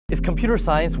Is computer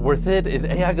science worth it? Is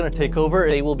AI going to take over?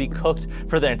 They will be cooked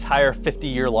for their entire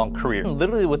 50-year-long career.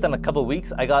 Literally within a couple of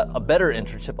weeks, I got a better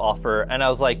internship offer, and I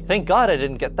was like, thank God I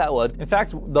didn't get that one. In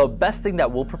fact, the best thing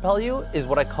that will propel you is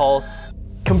what I call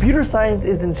computer science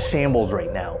is in shambles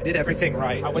right now. I did everything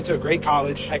right. I went to a great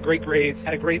college, had great grades,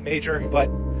 had a great major, but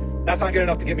that's not good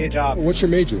enough to get me a job. What's your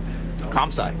major?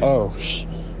 Comp sci. Oh,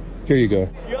 here you go.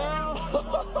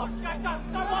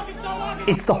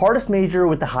 It's the hardest major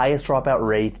with the highest dropout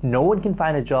rate. No one can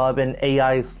find a job, and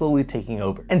AI is slowly taking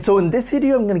over. And so in this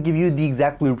video, I'm going to give you the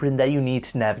exact blueprint that you need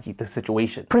to navigate this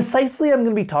situation. Precisely, I'm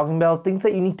going to be talking about things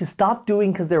that you need to stop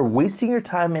doing because they're wasting your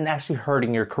time and actually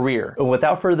hurting your career. And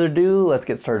without further ado, let's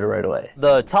get started right away.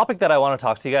 The topic that I want to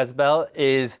talk to you guys about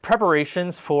is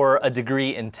preparations for a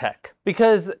degree in tech.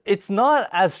 Because it's not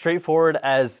as straightforward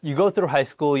as you go through high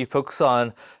school, you focus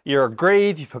on your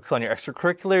grades, you focus on your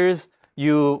extracurriculars,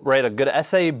 you write a good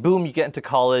essay, boom, you get into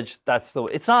college.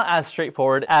 It's not as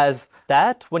straightforward as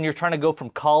that when you're trying to go from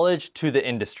college to the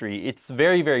industry. It's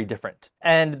very, very different.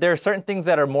 And there are certain things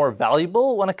that are more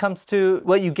valuable when it comes to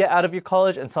what you get out of your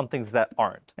college and some things that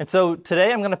aren't. And so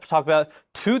today I'm going to talk about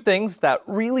two things that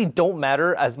really don't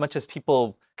matter as much as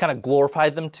people kind of glorify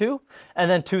them to,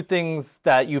 and then two things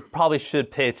that you probably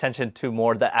should pay attention to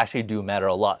more that actually do matter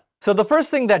a lot. So the first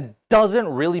thing that doesn't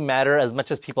really matter as much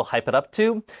as people hype it up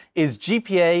to is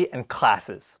GPA and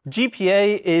classes.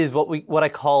 GPA is what I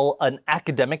call an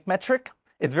academic metric.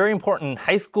 It's very important in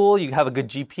high school you have a good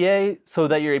GPA so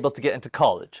that you're able to get into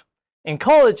college. In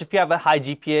college, if you have a high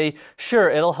GPA, sure,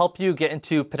 it'll help you get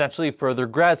into potentially further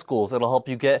grad schools. It'll help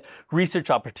you get research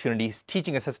opportunities,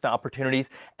 teaching assistant opportunities,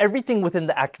 everything within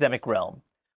the academic realm.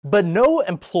 But no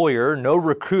employer, no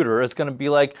recruiter is going to be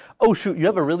like, oh shoot, you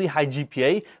have a really high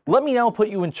GPA. Let me now put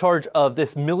you in charge of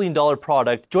this $1 million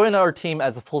product. Join our team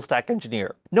as a full stack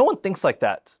engineer. No one thinks like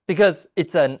that because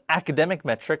it's an academic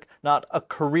metric, not a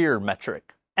career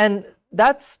metric. And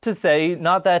that's to say,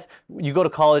 not that you go to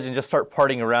college and just start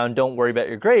partying around, don't worry about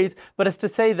your grades, but it's to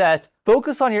say that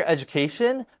focus on your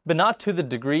education, but not to the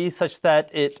degree such that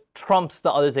it trumps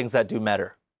the other things that do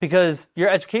matter. Because your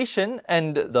education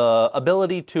and the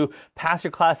ability to pass your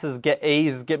classes, get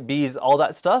A's, get B's, all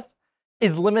that stuff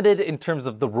is limited in terms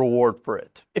of the reward for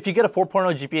it. If you get a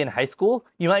 4.0 GPA in high school,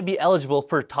 you might be eligible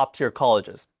for top tier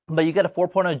colleges. But you get a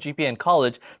 4.0 GPA in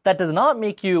college, that does not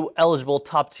make you eligible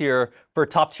for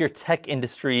top tier tech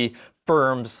industry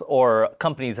firms or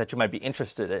companies that you might be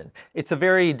interested in. It's a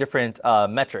very different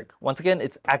metric. Once again,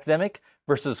 it's academic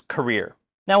versus career.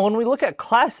 Now, when we look at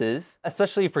classes,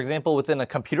 especially, for example, within a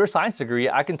computer science degree,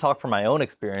 I can talk from my own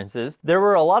experiences. There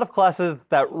were a lot of classes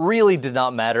that really did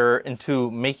not matter into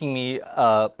making me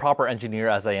a proper engineer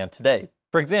as I am today.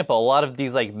 For example, a lot of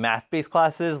these math-based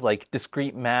classes, like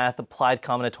discrete math, applied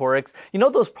combinatorics, you know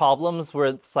those problems where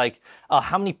it's like,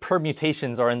 how many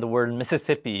permutations are in the word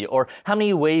Mississippi, or how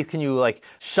many ways can you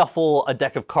shuffle a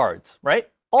deck of cards, right?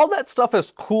 All that stuff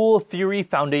is cool theory,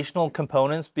 foundational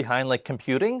components behind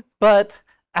computing, but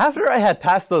after I had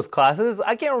passed those classes,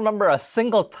 I can't remember a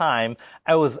single time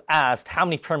I was asked how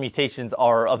many permutations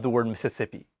are of the word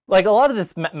Mississippi. A lot of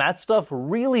this math stuff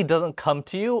really doesn't come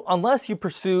to you unless you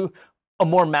pursue a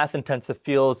more math-intensive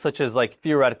field, such as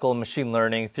theoretical machine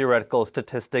learning, theoretical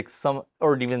statistics,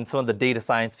 or even some of the data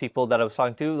science people that I was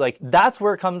talking to. That's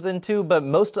where it comes into, but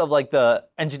most of the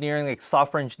engineering,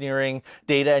 software engineering,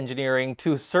 data engineering,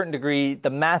 to a certain degree, the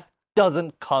math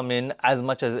doesn't come in as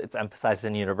much as it's emphasized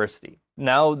in university.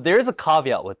 Now, there's a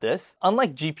caveat with this.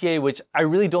 Unlike GPA, which I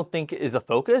really don't think is a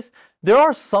focus, there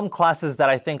are some classes that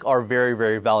I think are very,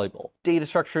 very valuable. Data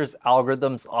structures,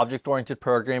 algorithms, object-oriented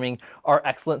programming are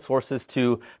excellent sources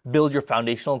to build your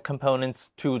foundational components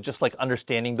to just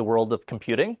understanding the world of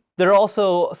computing. There are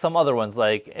also some other ones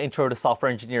like Intro to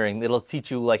Software Engineering. It'll teach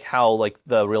you how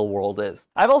the real world is.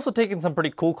 I've also taken some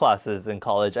pretty cool classes in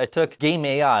college. I took Game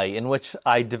AI, in which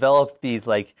I developed these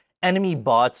enemy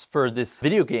bots for this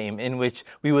video game in which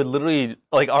we would literally,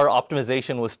 our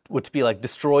optimization would be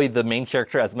destroy the main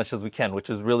character as much as we can,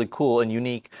 which is really cool and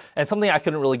unique and something I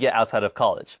couldn't really get outside of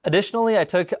college. Additionally, I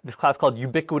took this class called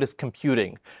Ubiquitous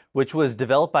Computing, which was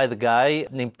developed by the guy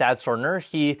named Thad Stortner.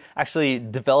 He actually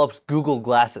developed Google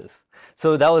Glasses.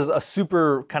 So that was a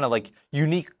super kind of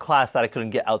unique class that I couldn't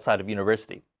get outside of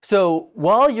university. So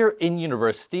while you're in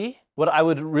university, what I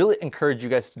would really encourage you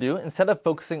guys to do, instead of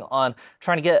focusing on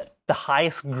trying to get the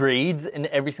highest grades in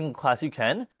every single class you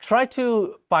can, try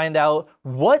to find out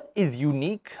what is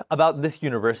unique about this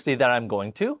university that I'm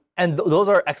going to. And those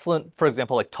are excellent, for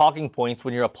example, like talking points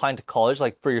when you're applying to college,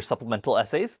 like for your supplemental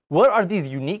essays. What are these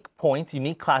unique points,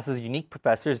 unique classes, unique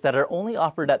professors that are only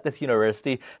offered at this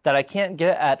university that I can't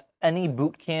get at any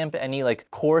boot camp, any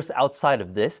like course outside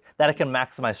of this that I can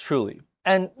maximize truly?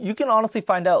 And you can honestly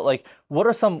find out, like, what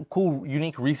are some cool,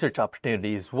 unique research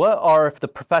opportunities? What are the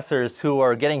professors who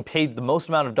are getting paid the most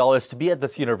amount of dollars to be at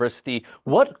this university?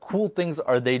 What cool things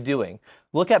are they doing?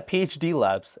 Look at PhD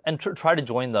labs and try to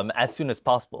join them as soon as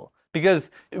possible. Because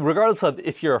regardless of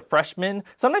if you're a freshman,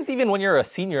 sometimes even when you're a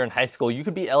senior in high school, you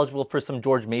could be eligible for some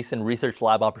George Mason research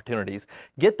lab opportunities.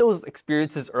 Get those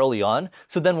experiences early on,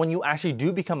 so then when you actually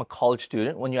do become a college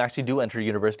student, when you actually do enter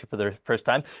university for the first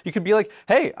time, you could be like,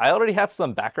 hey, I already have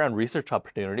some background research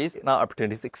opportunities, not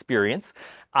opportunities, experience.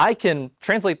 I can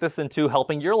translate this into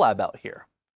helping your lab out here.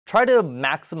 Try to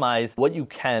maximize what you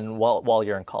can while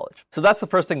you're in college. So that's the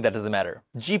first thing that doesn't matter.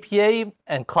 GPA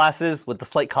and classes with the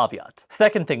slight caveat.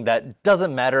 Second thing that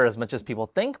doesn't matter as much as people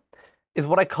think is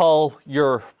what I call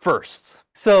your firsts.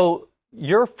 So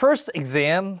your first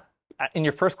exam in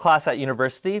your first class at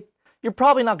university, you're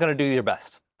probably not going to do your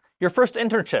best. Your first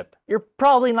internship, you're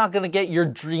probably not going to get your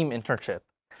dream internship.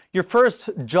 Your first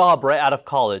job right out of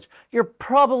college, you're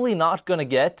probably not going to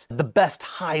get the best,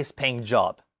 highest paying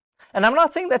job. And I'm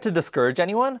not saying that to discourage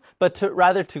anyone, but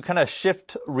rather to kind of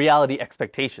shift reality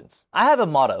expectations. I have a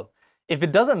motto: if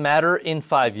it doesn't matter in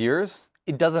 5 years,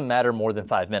 it doesn't matter more than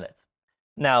 5 minutes.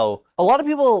 Now, a lot of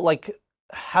people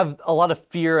have a lot of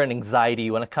fear and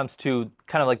anxiety when it comes to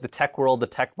kind of like the tech world, the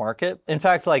tech market. In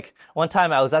fact, like one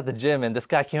time I was at the gym and this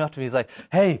guy came up to me, he's like,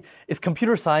 hey, is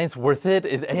computer science worth it?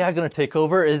 Is AI going to take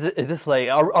over? Is this like,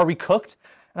 are we cooked?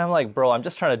 And I'm like, bro, I'm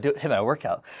just trying to hit my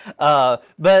workout.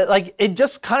 But like, it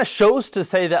just kind of shows to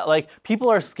say that like people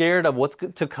are scared of what's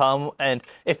to come. And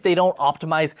if they don't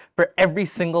optimize for every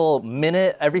single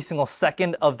minute, every single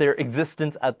second of their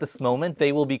existence at this moment,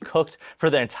 they will be cooked for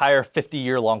their entire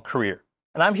 50-year-long career.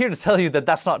 And I'm here to tell you that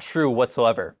that's not true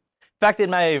whatsoever. In fact, in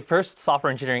my first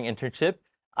software engineering internship,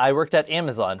 I worked at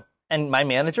Amazon. And my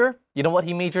manager, you know what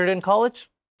he majored in college?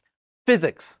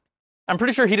 Physics. I'm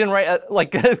pretty sure he didn't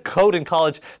write code in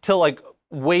college till like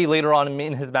way later on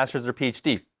in his master's or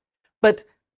PhD. But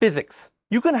physics.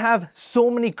 You can have so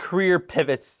many career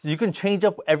pivots. You can change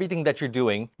up everything that you're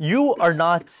doing. You are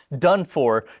not done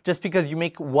for just because you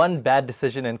make one bad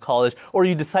decision in college or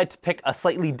you decide to pick a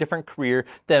slightly different career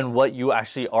than what you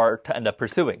actually are to end up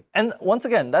pursuing. And once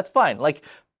again, that's fine. Like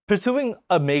pursuing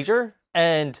a major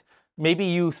and maybe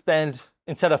you spend,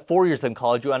 instead of 4 years in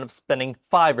college, you end up spending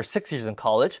 5 or 6 years in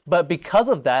college. But because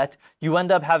of that, you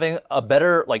end up having a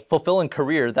better, like, fulfilling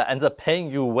career that ends up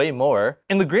paying you way more.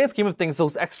 In the grand scheme of things,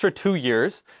 those extra 2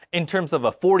 years, in terms of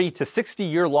a 40 to 60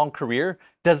 year long career,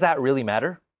 does that really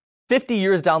matter? 50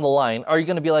 years down the line, are you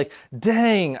going to be like,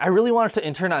 dang, I really wanted to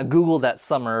intern at Google that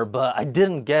summer, but I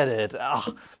didn't get it.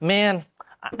 Oh, man.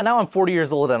 Now I'm 40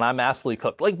 years old and I'm absolutely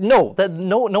cooked. Like, no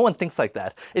one thinks like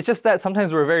that. It's just that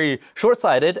sometimes we're very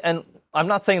short-sighted, and I'm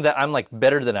not saying that I'm like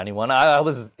better than anyone. I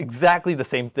was exactly the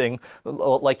same thing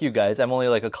like you guys. I'm only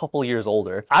like a couple years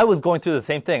older. I was going through the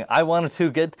same thing. I wanted to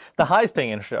get the highest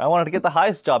paying internship. I wanted to get the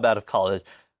highest job out of college.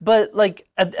 But like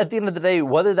at the end of the day,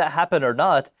 whether that happened or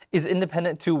not is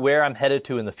independent to where I'm headed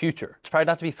to in the future. Try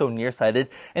not to be so nearsighted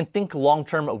and think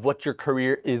long-term of what your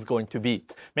career is going to be.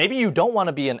 Maybe you don't want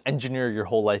to be an engineer your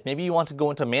whole life. Maybe you want to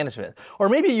go into management. Or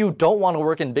maybe you don't want to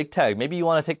work in big tech. Maybe you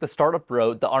want to take the startup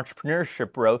road, the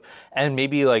entrepreneurship road, and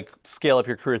maybe like scale up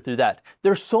your career through that.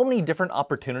 There's so many different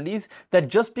opportunities that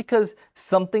just because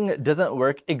something doesn't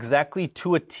work exactly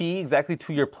to a T, exactly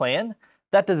to your plan,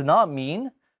 that does not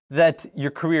mean that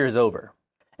your career is over.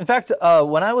 In fact,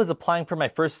 when I was applying for my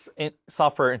first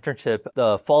software internship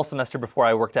the fall semester before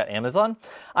I worked at Amazon,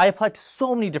 I applied to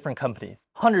so many different companies.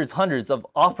 Hundreds of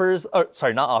offers,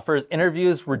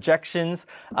 interviews, rejections,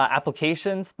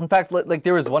 applications. In fact, like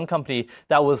there was one company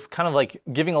that was kind of like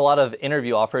giving a lot of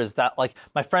interview offers that like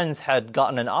my friends had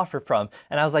gotten an offer from.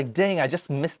 And I was like, dang, I just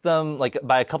missed them like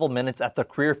by a couple minutes at the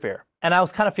career fair. And I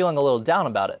was kind of feeling a little down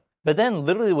about it. But then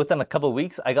literally within a couple of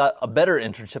weeks, I got a better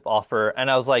internship offer.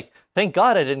 And I was like, thank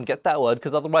God I didn't get that one,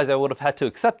 because otherwise I would have had to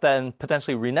accept that and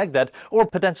potentially renege that, or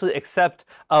potentially accept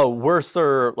a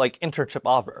worser like internship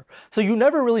offer. So you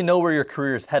never really know where your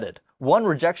career is headed. One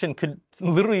rejection could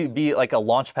literally be like a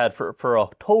launch pad for a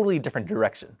totally different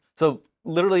direction. So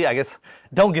literally, I guess,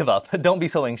 don't give up. Don't be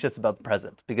so anxious about the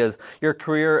present, because your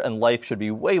career and life should be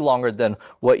way longer than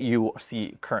what you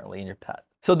see currently in your path.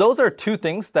 So those are two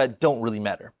things that don't really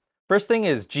matter. First thing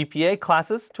is GPA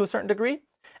classes to a certain degree,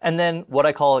 and then what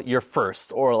I call your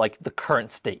first, or like the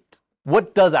current state.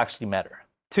 What does actually matter?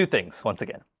 Two things, once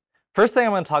again. First thing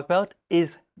I'm going to talk about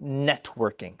is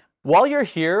networking. While you're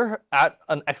here at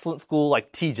an excellent school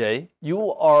like TJ,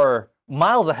 you are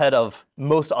miles ahead of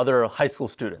most other high school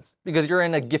students because you're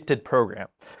in a gifted program.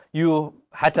 You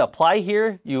had to apply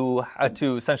here, you had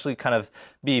to essentially kind of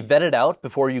be vetted out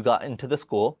before you got into the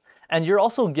school, and you're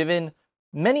also given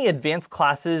many advanced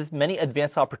classes, many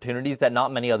advanced opportunities that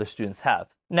not many other students have.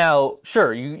 Now,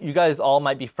 sure, you guys all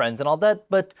might be friends and all that,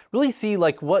 but really see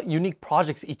like what unique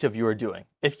projects each of you are doing.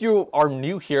 If you are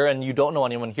new here and you don't know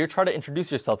anyone here, try to introduce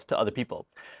yourself to other people.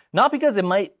 Not because it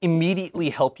might immediately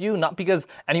help you, not because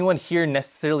anyone here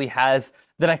necessarily has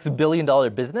the next billion-dollar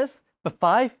business, but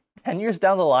 5, 10 years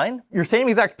down the line, your same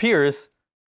exact peers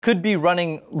could be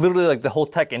running literally like the whole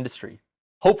tech industry.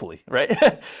 Hopefully,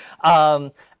 right?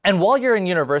 And while you're in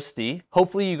university,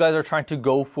 hopefully you guys are trying to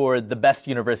go for the best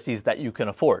universities that you can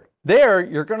afford. There,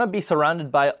 you're going to be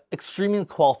surrounded by extremely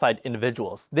qualified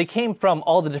individuals. They came from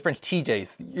all the different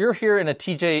TJs. You're here in a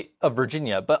TJ of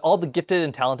Virginia, but all the gifted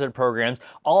and talented programs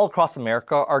all across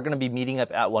America are going to be meeting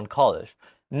up at one college.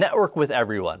 Network with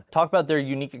everyone. Talk about their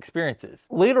unique experiences.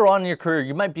 Later on in your career,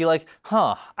 you might be like,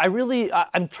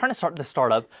 I'm trying to start this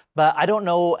startup, but I don't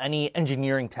know any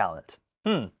engineering talent.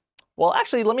 Well,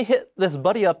 actually, let me hit this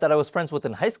buddy up that I was friends with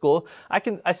in high school.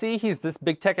 I see he's this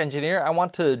big tech engineer. I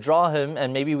want to draw him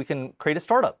and maybe we can create a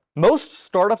startup. Most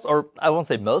startups, or I won't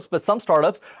say most, but some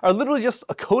startups are literally just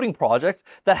a coding project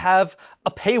that have a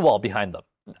paywall behind them.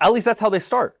 At least that's how they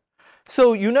start.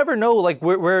 So you never know like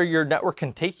where your network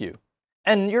can take you.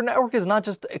 And your network is not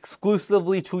just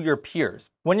exclusively to your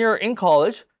peers. When you're in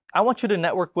college, I want you to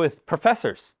network with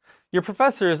professors. Your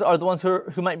professors are the ones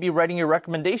who might be writing your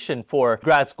recommendation for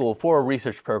grad school, for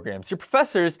research programs. Your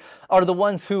professors are the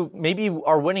ones who maybe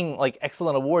are winning like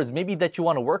excellent awards, maybe that you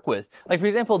want to work with. Like for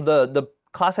example, the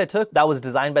class I took that was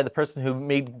designed by the person who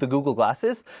made the Google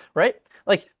glasses, right?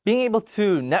 Like being able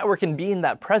to network and be in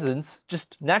that presence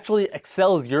just naturally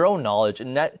excels your own knowledge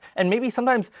and maybe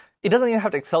sometimes it doesn't even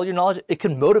have to excel your knowledge. It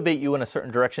can motivate you in a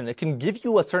certain direction. It can give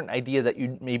you a certain idea that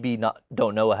you maybe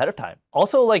don't know ahead of time.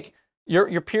 Also, like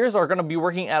your peers are going to be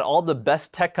working at all the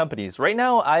best tech companies. Right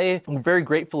now, I very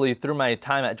gratefully through my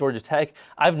time at Georgia Tech,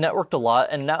 I've networked a lot.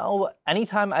 And now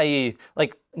anytime I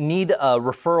need a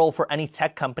referral for any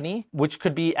tech company, which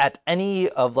could be at any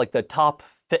of like the top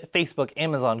Facebook,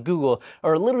 Amazon, Google,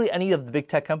 or literally any of the big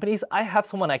tech companies, I have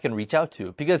someone I can reach out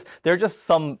to because they're just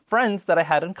some friends that I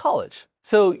had in college.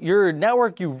 So your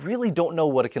network, you really don't know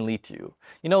what it can lead to.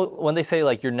 You know, when they say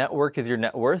like your network is your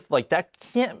net worth, like that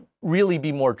can't really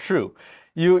be more true.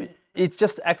 It's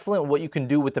just excellent what you can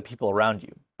do with the people around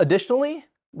you. Additionally,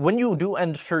 when you do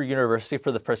enter university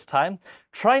for the first time,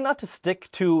 try not to stick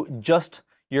to just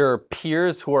your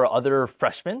peers who are other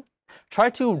freshmen. Try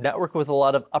to network with a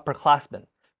lot of upperclassmen,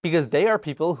 because they are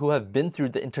people who have been through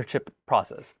the internship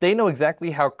process. They know exactly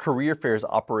how career fairs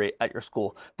operate at your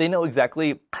school. They know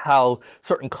exactly how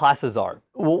certain classes are.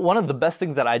 One of the best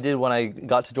things that I did when I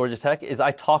got to Georgia Tech is I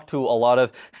talked to a lot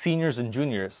of seniors and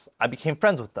juniors. I became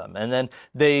friends with them. And then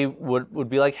they would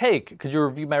be like, hey, could you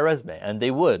review my resume? And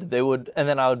they would. And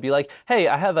then I would be like, hey,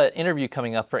 I have an interview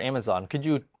coming up for Amazon. Could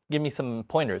you give me some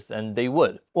pointers? And they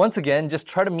would. Once again, just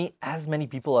try to meet as many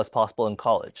people as possible in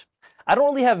college. I don't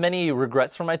really have many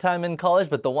regrets from my time in college,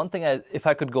 but the one thing, if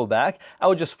I could go back, I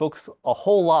would just focus a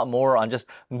whole lot more on just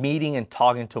meeting and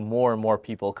talking to more and more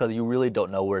people because you really don't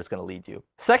know where it's going to lead you.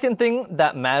 Second thing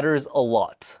that matters a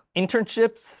lot,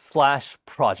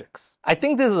 internships/projects. I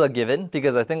think this is a given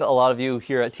because I think a lot of you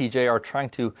here at TJ are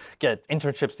trying to get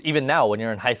internships even now when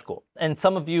you're in high school. And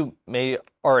some of you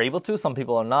are able to, some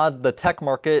people are not. The tech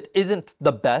market isn't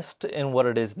the best in what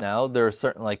it is now. There are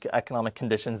certain like economic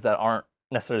conditions that aren't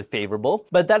necessarily favorable,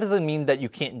 but that doesn't mean that you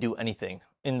can't do anything.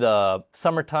 In the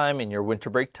summertime, in your winter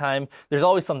break time, there's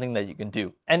always something that you can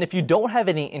do. And if you don't have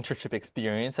any internship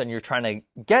experience and you're trying to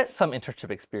get some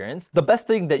internship experience, the best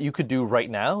thing that you could do right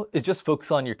now is just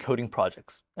focus on your coding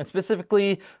projects. And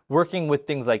specifically working with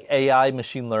things like AI,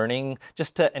 machine learning,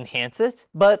 just to enhance it.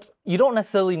 But you don't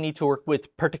necessarily need to work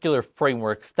with particular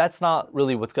frameworks. That's not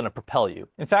really what's going to propel you.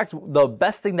 In fact, the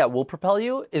best thing that will propel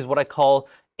you is what I call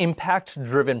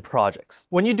impact-driven projects.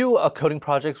 When you do a coding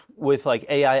project with like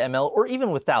AI, ML, or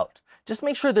even without, just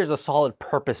make sure there's a solid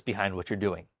purpose behind what you're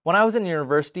doing. When I was in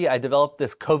university, I developed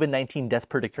this COVID-19 death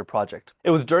predictor project. It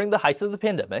was during the heights of the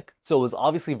pandemic, so it was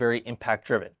obviously very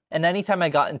impact-driven. And anytime I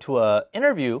got into an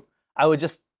interview, I would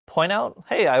just point out,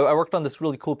 hey, I worked on this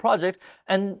really cool project,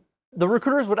 and the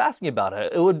recruiters would ask me about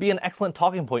it. It would be an excellent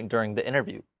talking point during the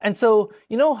interview. And so,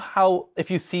 you know how if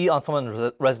you see on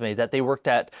someone's resume that they worked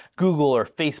at Google or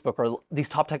Facebook or these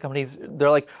top tech companies,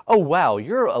 they're like, oh wow,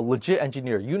 you're a legit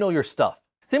engineer, you know your stuff.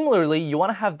 Similarly, you want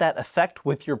to have that effect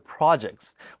with your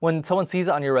projects. When someone sees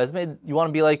it on your resume, you want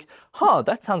to be like, huh,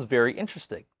 that sounds very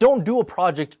interesting. Don't do a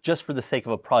project just for the sake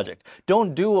of a project.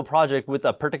 Don't do a project with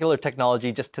a particular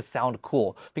technology just to sound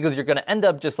cool, because you're going to end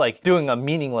up just like doing a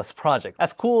meaningless project.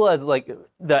 As cool as like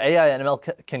the AI and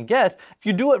ML can get, if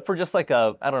you do it for just like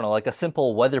a, I don't know, like a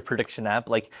simple weather prediction app,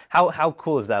 like how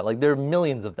cool is that? Like there are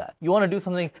millions of that. You want to do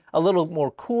something a little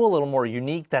more cool, a little more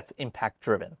unique, that's impact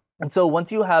driven. And so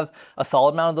once you have a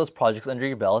solid amount of those projects under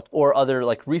your belt or other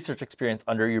like research experience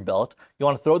under your belt, you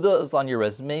want to throw those on your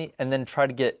resume and then try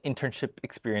to get internship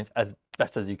experience as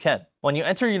best as you can. When you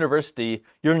enter university,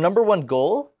 your number one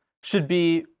goal should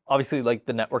be obviously like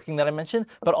the networking that I mentioned,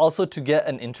 but also to get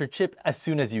an internship as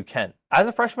soon as you can. As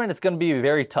a freshman, it's going to be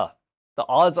very tough. The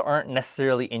odds aren't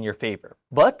necessarily in your favor,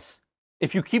 but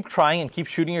if you keep trying and keep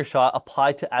shooting your shot,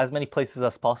 apply to as many places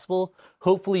as possible,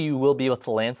 hopefully you will be able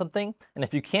to land something. And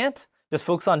if you can't, just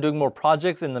focus on doing more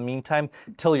projects in the meantime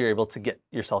till you're able to get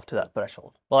yourself to that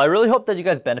threshold. Well, I really hope that you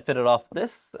guys benefited off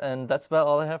this, and that's about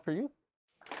all I have for you.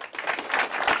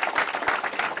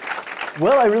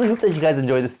 Well, I really hope that you guys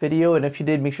enjoyed this video, and if you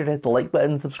did, make sure to hit the like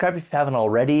button, subscribe if you haven't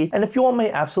already, and if you want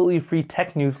my absolutely free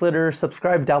tech newsletter,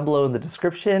 subscribe down below in the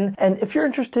description. And if you're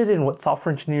interested in what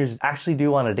software engineers actually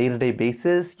do on a day-to-day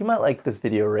basis, you might like this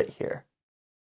video right here.